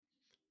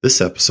This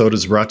episode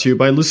is brought to you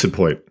by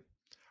LucidPoint.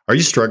 Are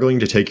you struggling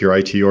to take your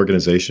IT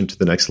organization to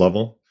the next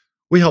level?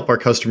 We help our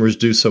customers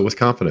do so with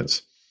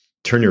confidence.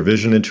 Turn your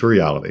vision into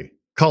reality.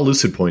 Call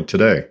LucidPoint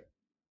today.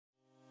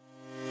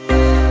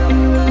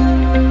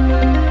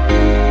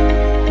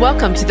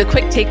 Welcome to the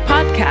Quick Take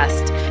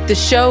Podcast, the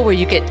show where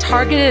you get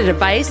targeted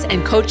advice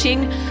and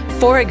coaching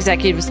for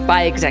executives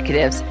by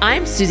executives.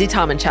 I'm Susie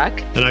Tomanchuk.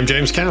 And I'm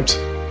James Capps.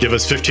 Give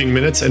us 15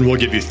 minutes and we'll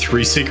give you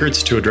 3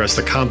 secrets to address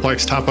the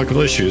complex topical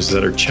issues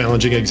that are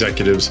challenging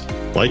executives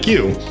like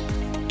you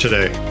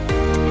today.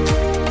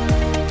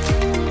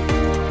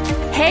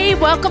 Hey,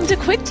 welcome to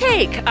Quick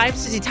Take. I'm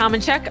Susie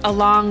Tomanchuk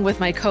along with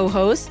my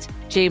co-host,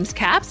 James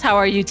Capps. How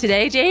are you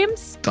today,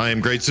 James? I am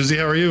great, Susie.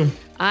 How are you?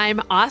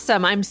 I'm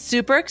awesome. I'm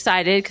super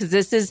excited because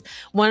this is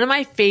one of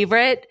my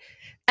favorite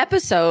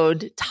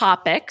episode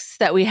topics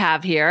that we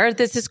have here.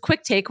 This is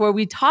Quick Take, where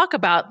we talk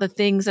about the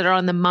things that are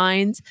on the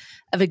minds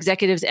of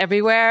executives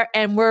everywhere.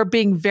 And we're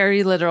being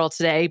very literal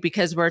today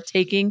because we're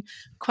taking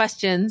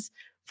questions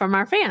from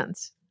our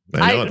fans.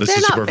 I know, this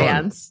is super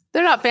fun.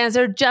 They're not fans.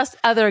 They're just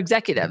other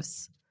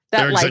executives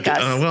that like us.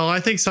 Well,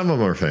 I think some of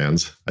them are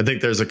fans. I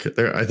think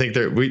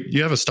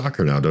you have a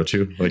stalker now, don't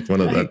you? Like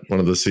one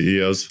of the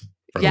CEOs.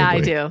 Probably. Yeah, I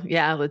do.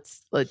 Yeah,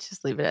 let's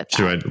just leave it at that.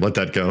 Should I let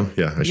that go?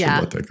 Yeah, I should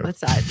let that go. Let's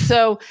that.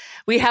 So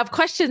we have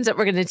questions that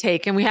we're going to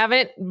take, and we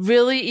haven't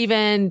really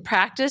even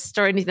practiced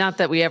or anything. Not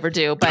that we ever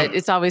do, but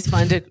it's always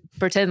fun to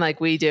pretend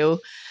like we do.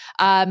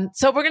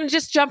 So we're going to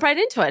just jump right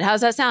into it.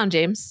 How's that sound,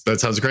 James? That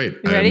sounds great.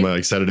 I'm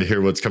excited to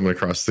hear what's coming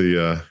across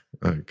the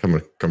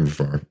coming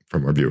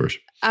from our viewers.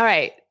 All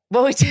right.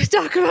 Well, we did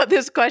talk about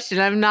this question.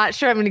 I'm not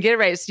sure I'm going to get it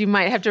right, so you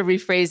might have to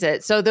rephrase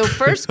it. So the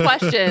first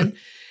question,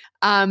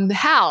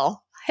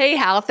 Hal. Hey,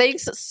 Hal,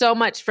 thanks so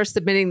much for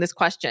submitting this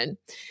question.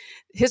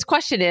 His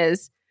question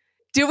is,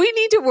 do we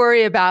need to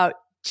worry about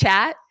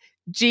Chat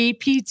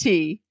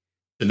GPT?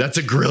 And that's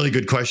a really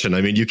good question.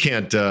 I mean, you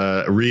can't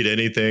read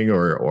anything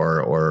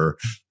or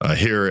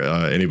hear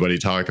anybody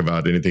talk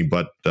about anything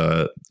but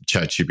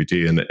Chat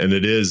GPT. And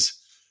it is,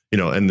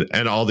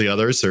 and all the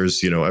others,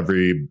 there's,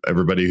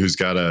 everybody who's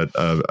got a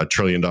 $1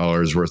 trillion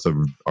worth of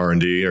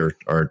R&D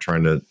are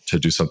trying to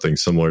do something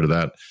similar to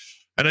that.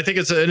 And I think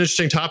it's an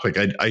interesting topic.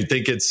 I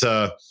think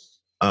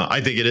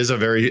it is a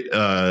very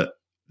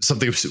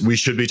something we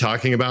should be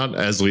talking about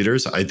as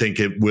leaders. I think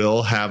it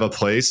will have a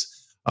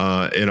place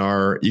in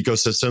our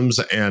ecosystems,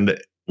 and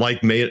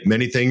like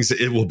many things,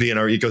 it will be in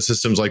our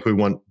ecosystems like we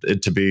want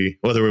it to be,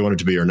 whether we want it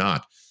to be or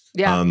not.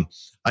 Yeah.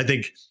 I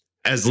think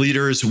as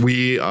leaders,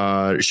 we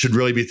should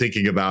really be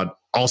thinking about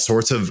all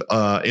sorts of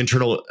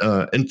internal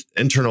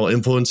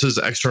influences,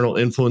 external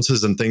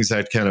influences, and things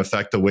that can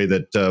affect the way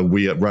that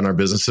we run our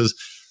businesses.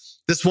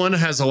 This one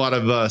has a lot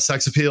of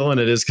sex appeal, and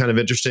it is kind of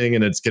interesting,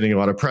 and it's getting a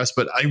lot of press.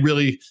 But I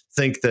really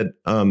think that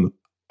I'm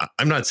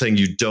not saying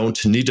you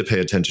don't need to pay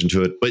attention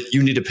to it, but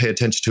you need to pay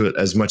attention to it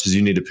as much as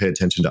you need to pay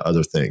attention to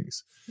other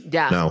things.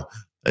 Yeah. Now,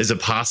 is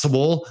it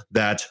possible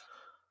that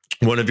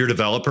one of your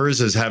developers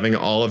is having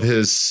all of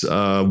his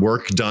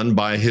work done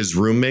by his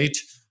roommate,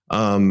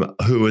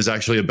 who is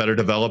actually a better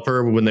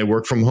developer when they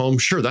work from home?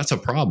 Sure, that's a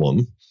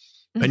problem.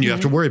 And you have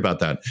to worry about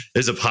that.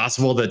 Is it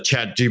possible that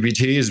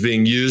ChatGPT is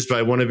being used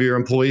by one of your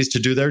employees to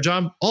do their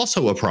job?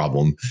 Also a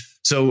problem.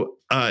 So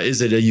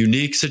is it a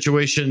unique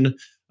situation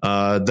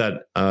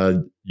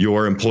that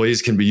your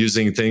employees can be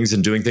using things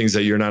and doing things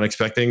that you're not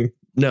expecting?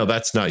 No,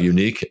 that's not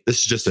unique. This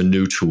is just a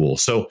new tool.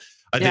 So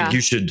I think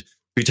you should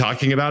be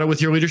talking about it with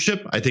your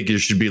leadership. I think you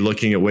should be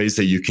looking at ways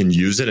that you can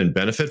use it and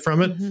benefit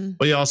from it.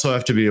 But you also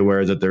have to be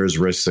aware that there's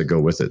risks that go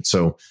with it.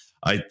 So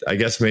I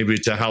guess maybe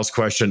to Hal's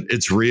question,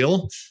 it's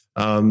real.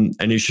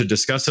 And you should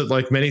discuss it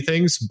like many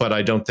things, but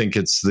I don't think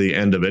it's the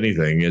end of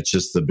anything. It's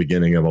just the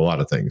beginning of a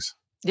lot of things.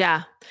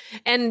 Yeah.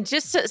 And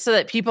just so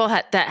that people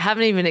that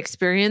haven't even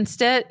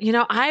experienced it,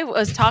 I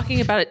was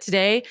talking about it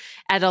today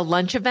at a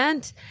lunch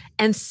event,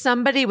 and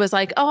somebody was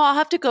like, oh, I'll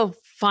have to go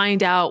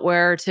find out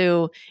where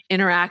to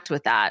interact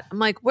with that. I'm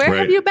like, where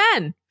have you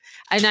been?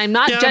 And I'm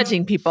not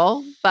judging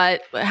people,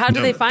 but how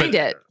do they find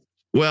it?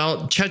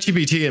 Well,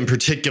 ChatGPT in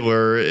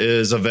particular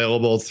is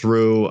available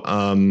through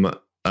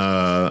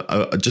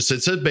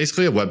it's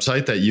basically a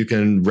website that you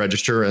can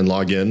register and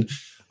log in.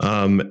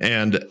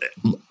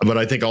 But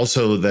I think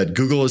also that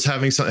Google is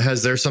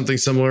has something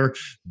similar.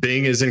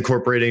 Bing is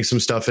incorporating some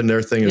stuff in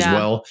their thing as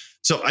well.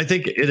 So I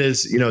think it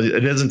is, it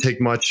doesn't take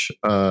much.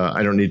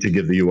 I don't need to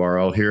give the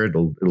URL here.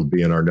 It'll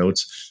be in our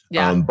notes.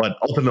 Yeah. But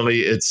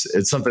ultimately it's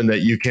something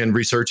that you can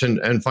research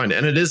and find,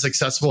 and it is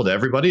accessible to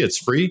everybody. It's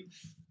free.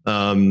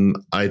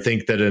 I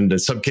think that in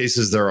some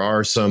cases there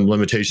are some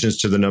limitations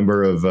to the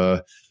number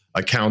of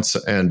accounts,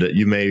 and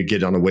you may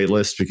get on a wait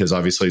list because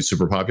obviously it's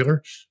super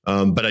popular.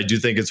 But I do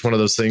think it's one of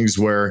those things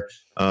where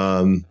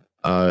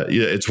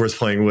it's worth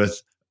playing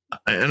with.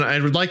 And I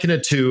would liken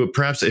it to,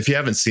 perhaps if you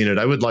haven't seen it,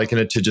 I would liken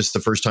it to just the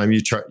first time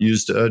you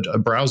used a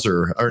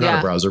browser, or not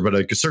a browser, but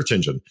a search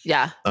engine.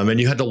 Yeah. And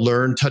you had to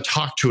learn to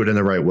talk to it in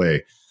the right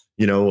way.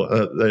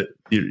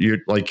 You're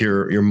like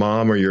your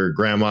mom or your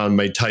grandma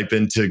may type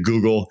into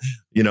Google,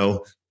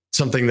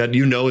 something that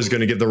is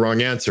going to give the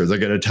wrong answer. They're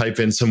going to type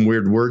in some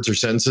weird words or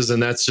sentences,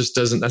 and that's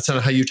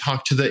not how you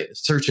talk to the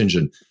search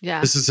engine.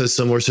 Yeah. This is a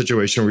similar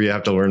situation where you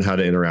have to learn how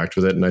to interact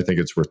with it, and I think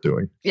it's worth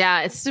doing.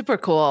 Yeah, it's super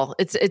cool.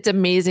 It's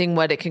amazing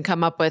what it can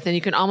come up with, and you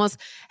can almost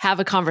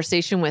have a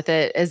conversation with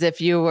it as if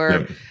you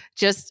were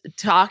just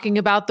talking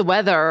about the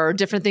weather or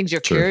different things you're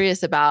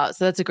curious about.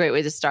 So that's a great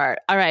way to start.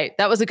 All right,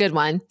 that was a good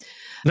one.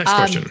 Next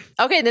question.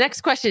 Okay, the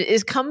next question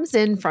comes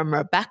in from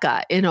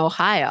Rebecca in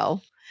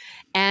Ohio.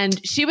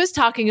 And she was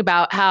talking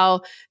about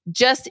how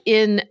just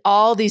in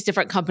all these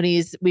different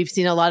companies, we've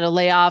seen a lot of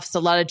layoffs, a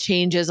lot of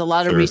changes, a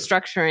lot of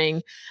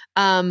restructuring.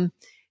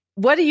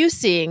 What are you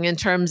seeing in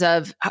terms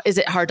of, is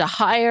it hard to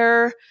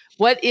hire?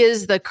 What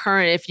is the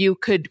current, if you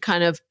could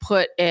kind of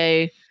put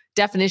a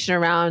definition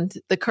around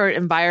the current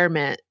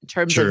environment in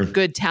terms of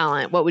good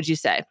talent, what would you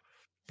say?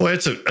 Well,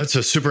 that's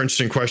a super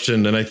interesting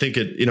question. And I think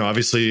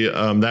obviously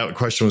that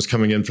question was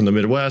coming in from the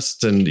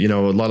Midwest, and, a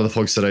lot of the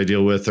folks that I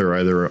deal with are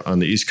either on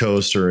the East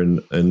Coast or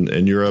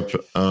in Europe.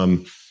 I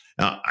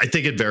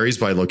think it varies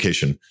by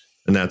location,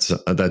 and that's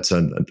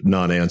a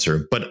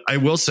non-answer. But I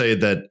will say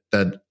that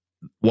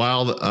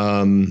while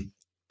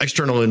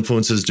external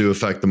influences do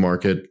affect the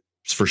market,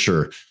 for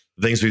sure,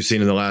 things we've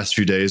seen in the last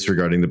few days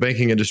regarding the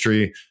banking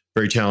industry,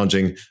 very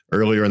challenging.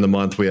 Earlier in the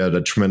month, we had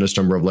a tremendous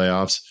number of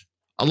layoffs.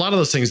 A lot of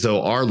those things,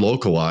 though, are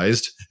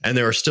localized, and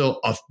there are still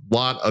a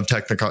lot of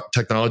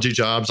technology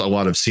jobs, a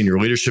lot of senior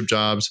leadership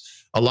jobs.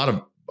 A lot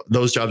of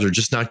those jobs are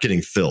just not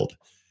getting filled.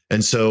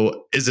 And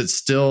so, is it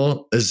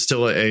still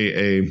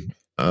an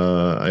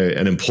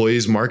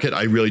employee's market?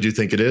 I really do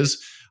think it is.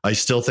 I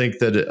still think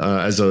that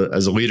as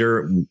a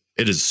leader,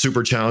 it is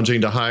super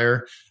challenging to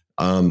hire.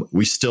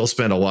 We still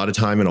spend a lot of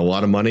time and a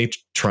lot of money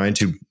trying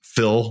to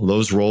fill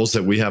those roles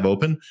that we have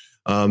open.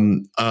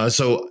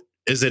 So.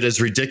 Is it as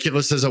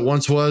ridiculous as it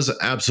once was?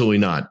 Absolutely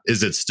not.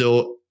 Is it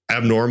still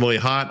abnormally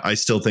hot? I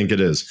still think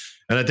it is.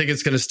 And I think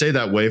it's going to stay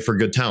that way for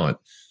good talent.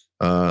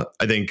 I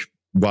think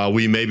while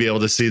we may be able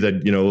to see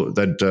that,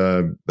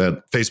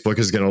 that Facebook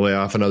is going to lay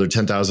off another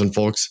 10,000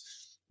 folks,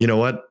 you know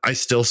what? I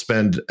still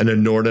spend an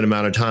inordinate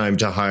amount of time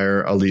to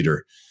hire a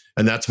leader.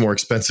 And that's more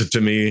expensive to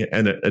me.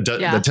 And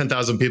the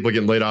 10,000 people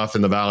getting laid off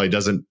in the Valley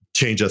doesn't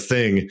change a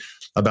thing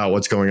about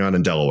what's going on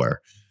in Delaware.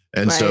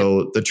 And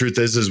so the truth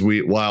is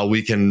while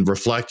we can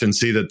reflect and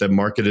see that the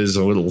market is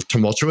a little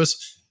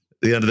tumultuous,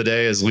 at the end of the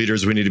day, as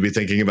leaders, we need to be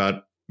thinking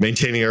about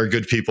maintaining our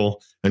good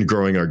people and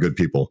growing our good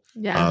people,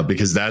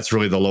 because that's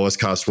really the lowest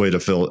cost way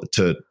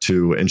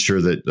to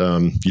ensure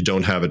that you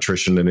don't have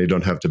attrition and you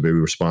don't have to be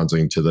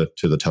responding to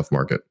the tough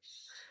market.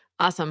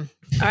 Awesome.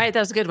 All right, that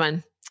was a good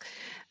one.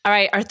 All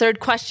right, our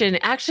third question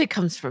actually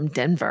comes from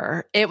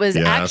Denver. It was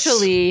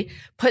actually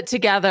put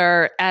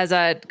together as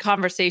a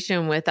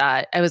conversation with,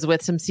 I was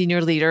with some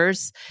senior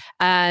leaders,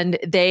 and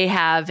they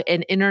have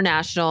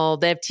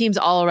they have teams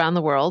all around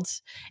the world,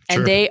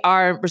 and they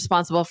are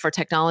responsible for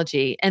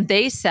technology. And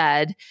they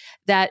said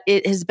that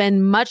it has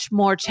been much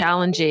more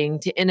challenging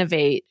to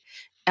innovate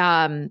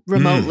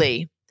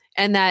remotely,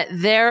 and that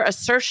their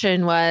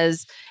assertion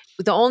was,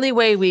 the only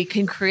way we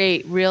can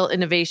create real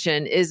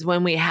innovation is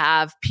when we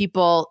have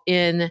people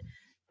in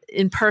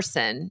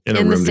person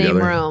in the same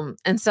room.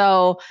 And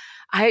so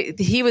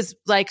he was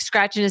like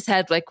scratching his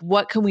head, like,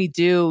 what can we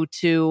do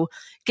to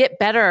get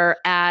better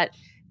at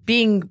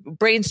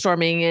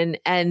brainstorming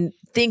and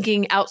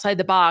thinking outside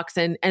the box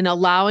and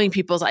allowing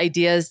people's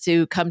ideas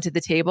to come to the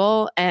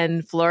table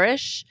and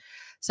flourish?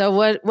 So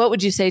what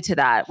would you say to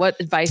that? What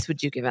advice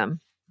would you give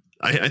him?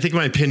 I think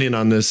my opinion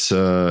on this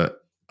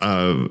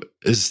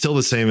is still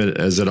the same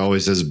as it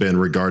always has been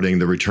regarding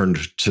the return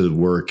to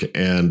work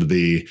and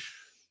the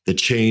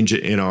change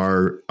in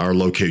our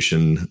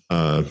location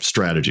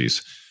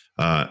strategies.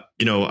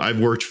 I've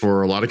worked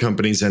for a lot of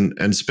companies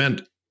and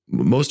spent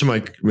most of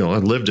my, I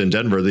lived in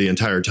Denver the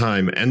entire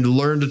time and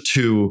learned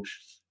to,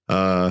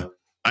 I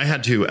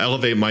had to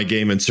elevate my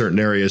game in certain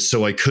areas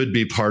so I could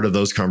be part of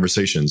those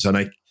conversations.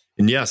 I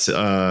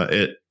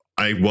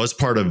was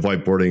part of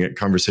whiteboarding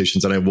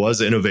conversations, and I was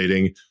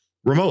innovating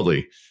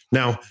remotely.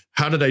 Now,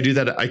 how did I do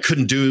that? I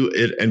couldn't do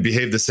it and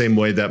behave the same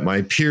way that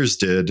my peers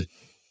did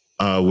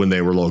when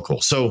they were local.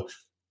 So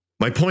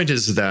my point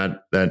is that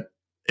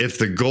if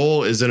the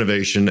goal is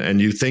innovation and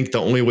you think the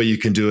only way you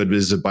can do it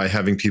is by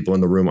having people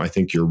in the room, I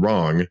think you're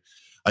wrong.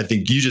 I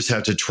think you just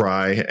have to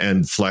try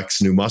and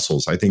flex new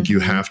muscles. I think you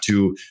have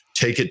to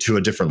take it to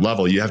a different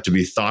level. You have to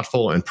be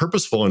thoughtful and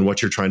purposeful in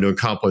what you're trying to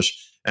accomplish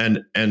and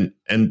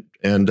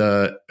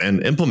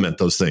implement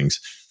those things.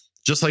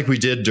 Just like we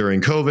did during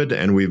COVID,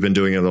 and we've been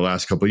doing it the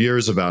last couple of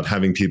years about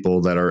having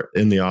people that are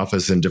in the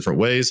office in different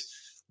ways,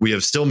 we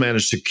have still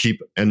managed to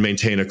keep and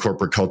maintain a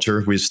corporate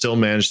culture. We've still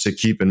managed to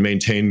keep and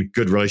maintain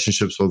good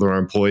relationships with our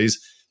employees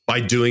by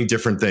doing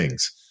different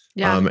things.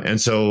 Yeah. And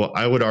so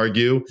I would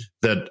argue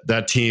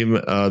that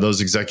team,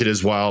 those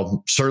executives,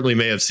 while certainly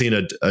may have seen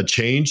a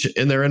change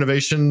in their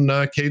innovation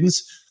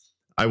cadence,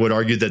 I would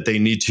argue that they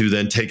need to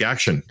then take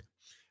action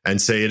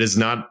and say it is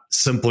not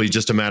simply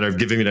just a matter of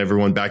giving it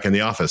everyone back in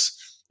the office.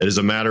 It is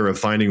a matter of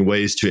finding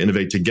ways to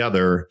innovate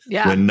together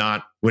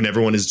when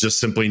everyone is just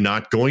simply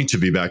not going to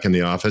be back in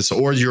the office,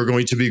 or you're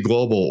going to be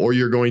global, or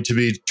you're going to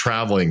be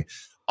traveling.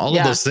 All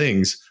of those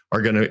things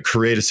are going to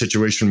create a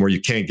situation where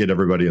you can't get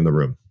everybody in the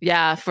room.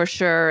 Yeah, for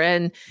sure.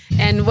 And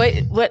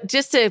what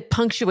just to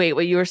punctuate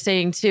what you were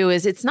saying too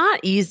is it's not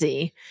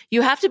easy.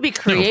 You have to be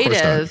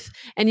creative,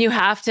 and you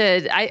have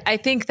to, I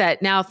think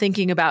that now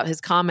thinking about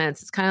his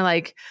comments, it's kind of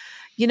like,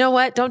 you know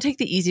what? Don't take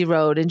the easy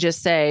road and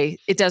just say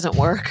it doesn't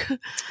work.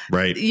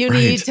 Right. You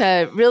need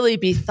to really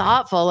be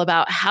thoughtful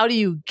about how do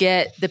you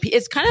get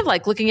it's kind of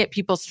like looking at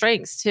people's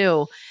strengths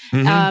too.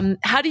 Mm-hmm.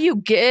 How do you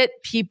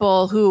get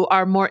people who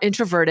are more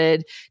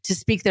introverted to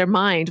speak their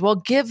mind? Well,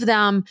 give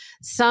them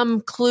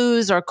some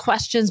clues or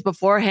questions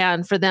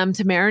beforehand for them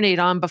to marinate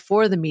on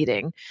before the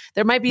meeting.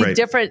 There might be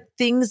different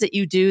things that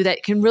you do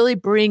that can really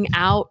bring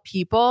out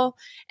people.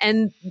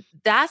 And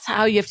that's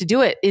how you have to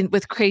do it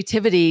with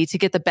creativity to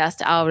get the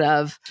best out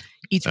of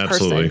each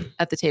person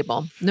at the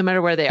table, no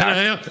matter where they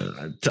are.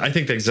 I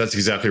think that's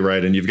exactly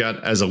right. And you've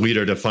got, as a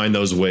leader, to find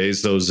those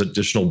ways, those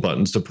additional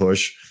buttons to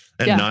push,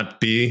 and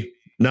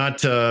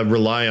not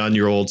rely on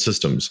your old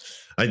systems.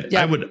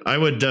 I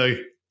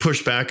would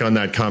push back on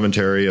that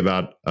commentary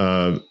about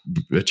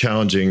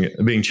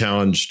being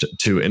challenged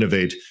to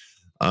innovate.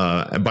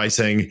 By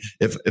saying,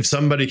 if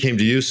somebody came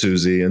to you,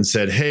 Susie, and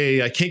said,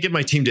 "Hey, I can't get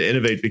my team to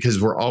innovate because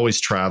we're always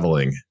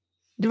traveling,"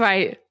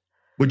 right?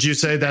 Would you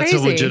say that's a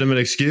legitimate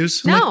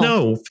excuse?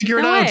 No, figure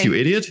it out, you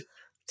idiot.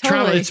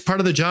 Totally. Travel, it's part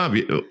of the job.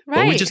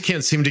 Well, we just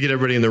can't seem to get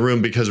everybody in the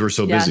room because we're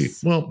so busy.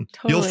 Well,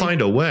 you'll find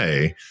a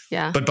way.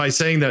 Yeah. But by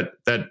saying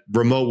that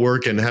remote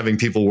work and having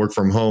people work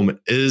from home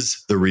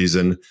is the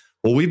reason,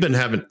 well, we've been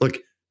having,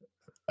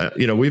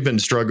 we've been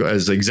struggling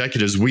as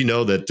executives. We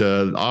know that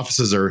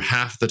offices are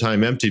half the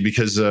time empty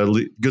because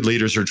good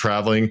leaders are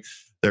traveling.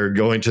 They're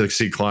going to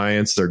see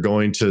clients. They're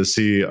going to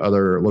see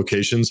other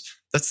locations.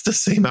 That's the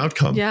same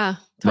outcome. Yeah,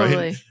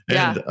 totally.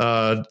 Right?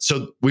 And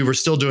so we were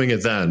still doing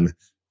it then.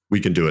 We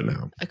can do it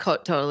now.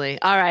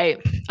 Totally. All right.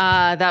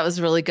 That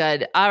was really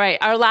good. All right.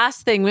 Our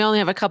last thing, we only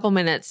have a couple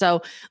minutes.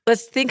 So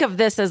let's think of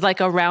this as like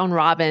a round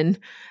robin.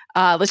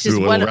 Let's just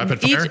rapid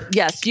fire?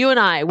 Yes, you and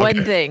I,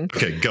 one thing.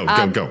 Okay, go.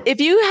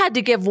 If you had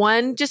to give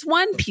one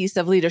piece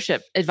of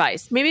leadership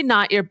advice, maybe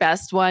not your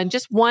best one,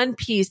 just one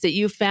piece that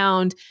you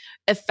found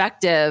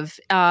effective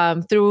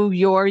through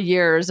your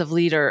years of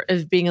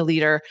being a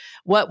leader,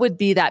 what would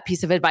be that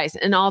piece of advice?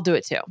 And I'll do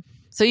it too.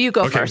 So you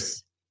go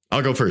first.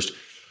 I'll go first.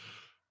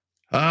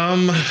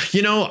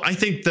 I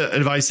think the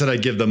advice that I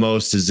give the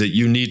most is that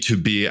you need to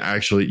be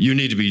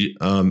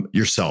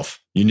yourself.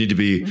 You need to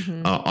be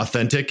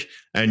authentic,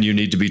 and you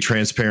need to be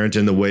transparent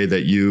in the way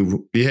that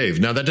you behave.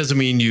 Now, that doesn't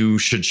mean you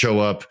should show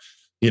up,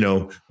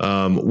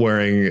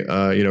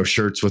 wearing,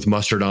 shirts with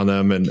mustard on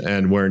them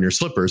and wearing your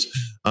slippers.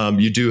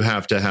 You do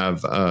have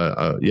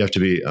to you have to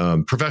be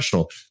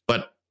professional.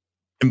 But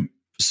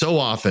so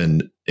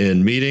often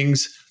in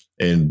meetings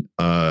and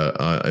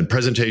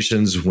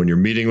presentations, when you're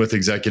meeting with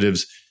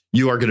executives,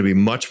 you are going to be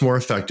much more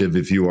effective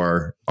if you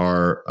are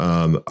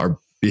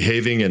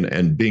behaving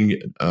and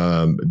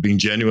being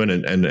genuine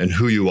and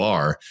who you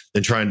are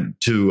than trying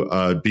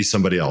to be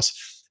somebody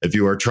else. If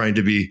you are trying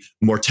to be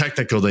more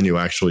technical than you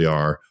actually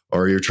are,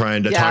 or you're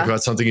trying to talk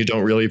about something you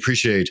don't really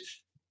appreciate,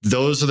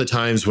 those are the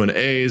times when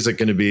is it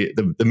going to be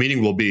the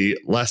meeting will be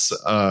less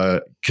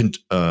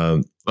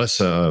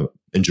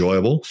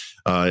enjoyable.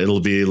 It'll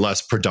be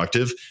less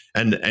productive,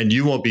 and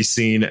you won't be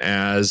seen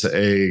as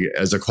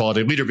a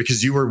quality leader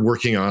because you were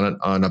working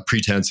on a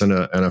pretense and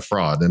a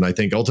fraud. And I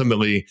think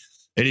ultimately,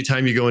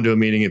 anytime you go into a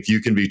meeting, if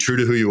you can be true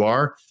to who you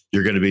are,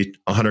 you're going to be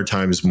 100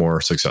 times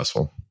more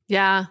successful.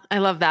 Yeah, I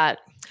love that.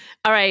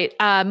 All right.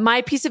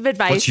 My piece of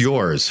advice. What's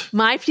yours?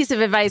 My piece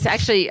of advice,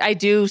 actually, I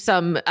do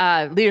some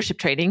leadership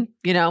training,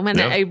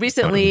 and I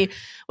recently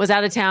was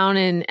out of town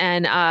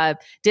and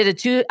did a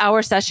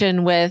 2-hour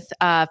session with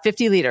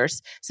 50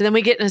 leaders. So then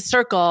we get in a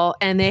circle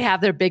and they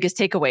have their biggest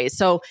takeaways.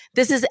 So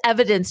this is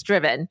evidence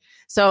driven.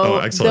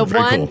 So the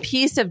one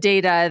piece of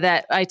data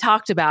that I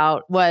talked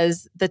about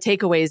was the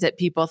takeaways that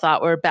people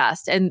thought were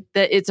best. And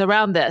it's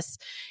around this.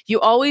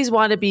 You always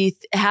want to be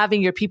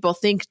having your people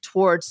think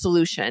towards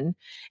solution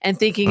and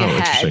thinking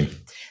ahead.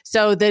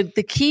 So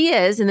the key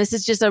is, and this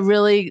is just a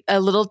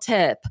little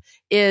tip,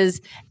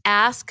 is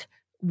ask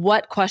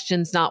what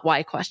questions, not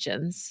why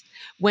questions.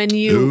 When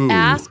you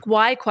ask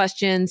why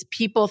questions,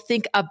 people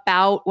think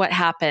about what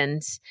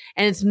happened,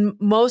 and it's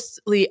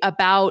mostly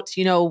about,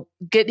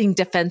 getting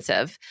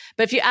defensive.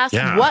 But if you ask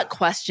what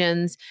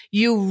questions,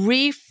 you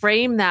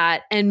reframe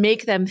that and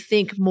make them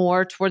think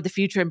more toward the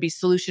future and be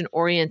solution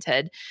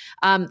oriented.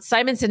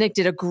 Simon Sinek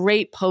did a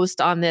great post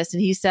on this,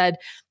 and he said,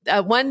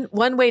 one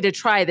way to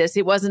try this,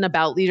 it wasn't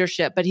about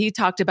leadership, but he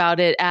talked about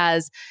it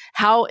as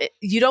how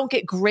you don't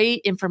get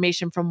great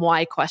information from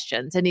why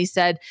questions. And he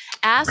said,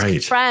 ask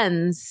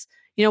friends,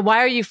 why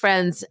are you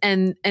friends?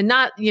 And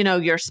not,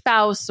 your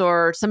spouse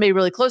or somebody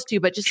really close to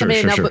you, but just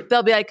somebody,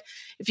 they'll be like,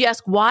 if you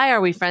ask, why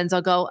are we friends?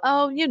 I'll go,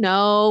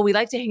 we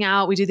like to hang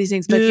out. We do these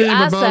things. But if you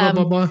ask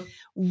them,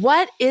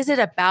 what is it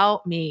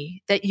about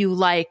me that you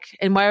like?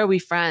 And why are we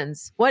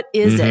friends? What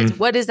is it?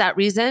 What is that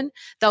reason?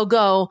 They'll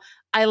go,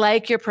 I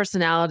like your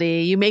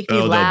personality. You make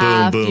me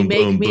laugh. Boom, you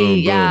make boom, me, boom,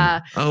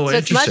 yeah. Oh, so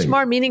it's much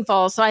more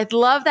meaningful. So I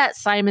love that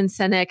Simon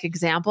Sinek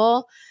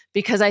example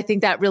because I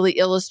think that really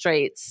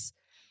illustrates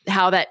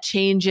how that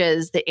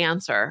changes the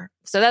answer.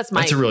 So that's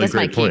a really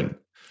great point.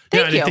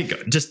 Thank you. I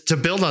think just to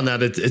build on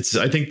that, it's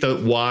I think the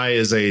why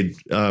is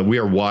we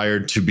are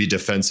wired to be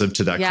defensive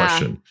to that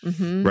question,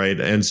 right?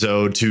 And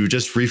so to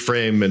just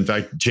reframe, in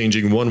fact,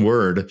 changing one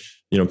word,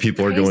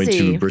 people are going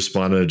to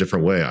respond in a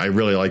different way. I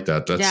really like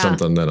that. That's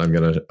something that I'm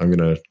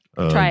gonna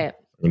try it.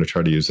 I'm going to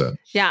try to use that.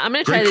 Yeah, I'm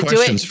going to try to do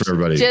it for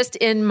everybody. Just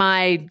in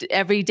my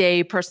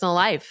everyday personal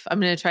life. I'm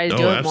going to try to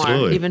do it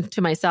more, even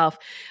to myself.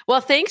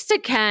 Well, thanks to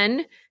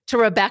Ken, to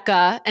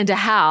Rebecca, and to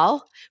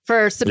Hal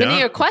for submitting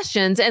your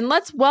questions. And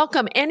let's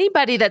welcome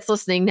anybody that's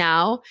listening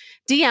now.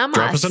 DM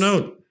Drop us a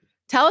note.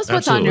 Tell us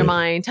what's on your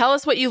mind. Tell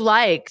us what you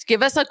liked.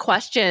 Give us a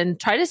question.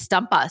 Try to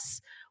stump us.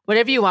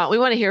 Whatever you want. We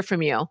want to hear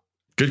from you.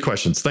 Good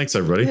questions. Thanks,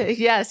 everybody.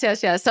 Yes.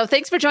 So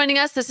thanks for joining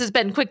us. This has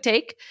been Quick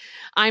Take.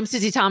 I'm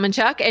Susie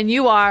Tomenchuk, and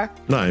you are?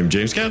 I'm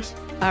James Capps.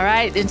 All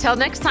right. Until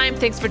next time,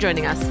 thanks for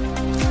joining us.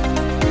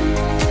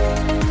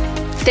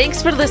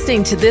 Thanks for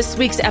listening to this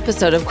week's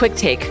episode of Quick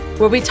Take,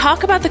 where we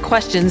talk about the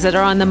questions that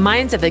are on the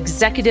minds of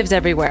executives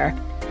everywhere.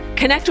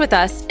 Connect with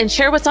us and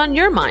share what's on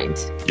your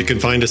mind. You can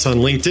find us on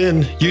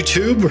LinkedIn,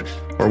 YouTube,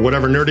 or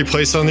whatever nerdy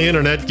place on the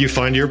internet you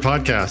find your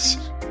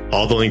podcasts.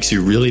 All the links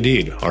you really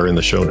need are in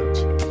the show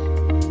notes.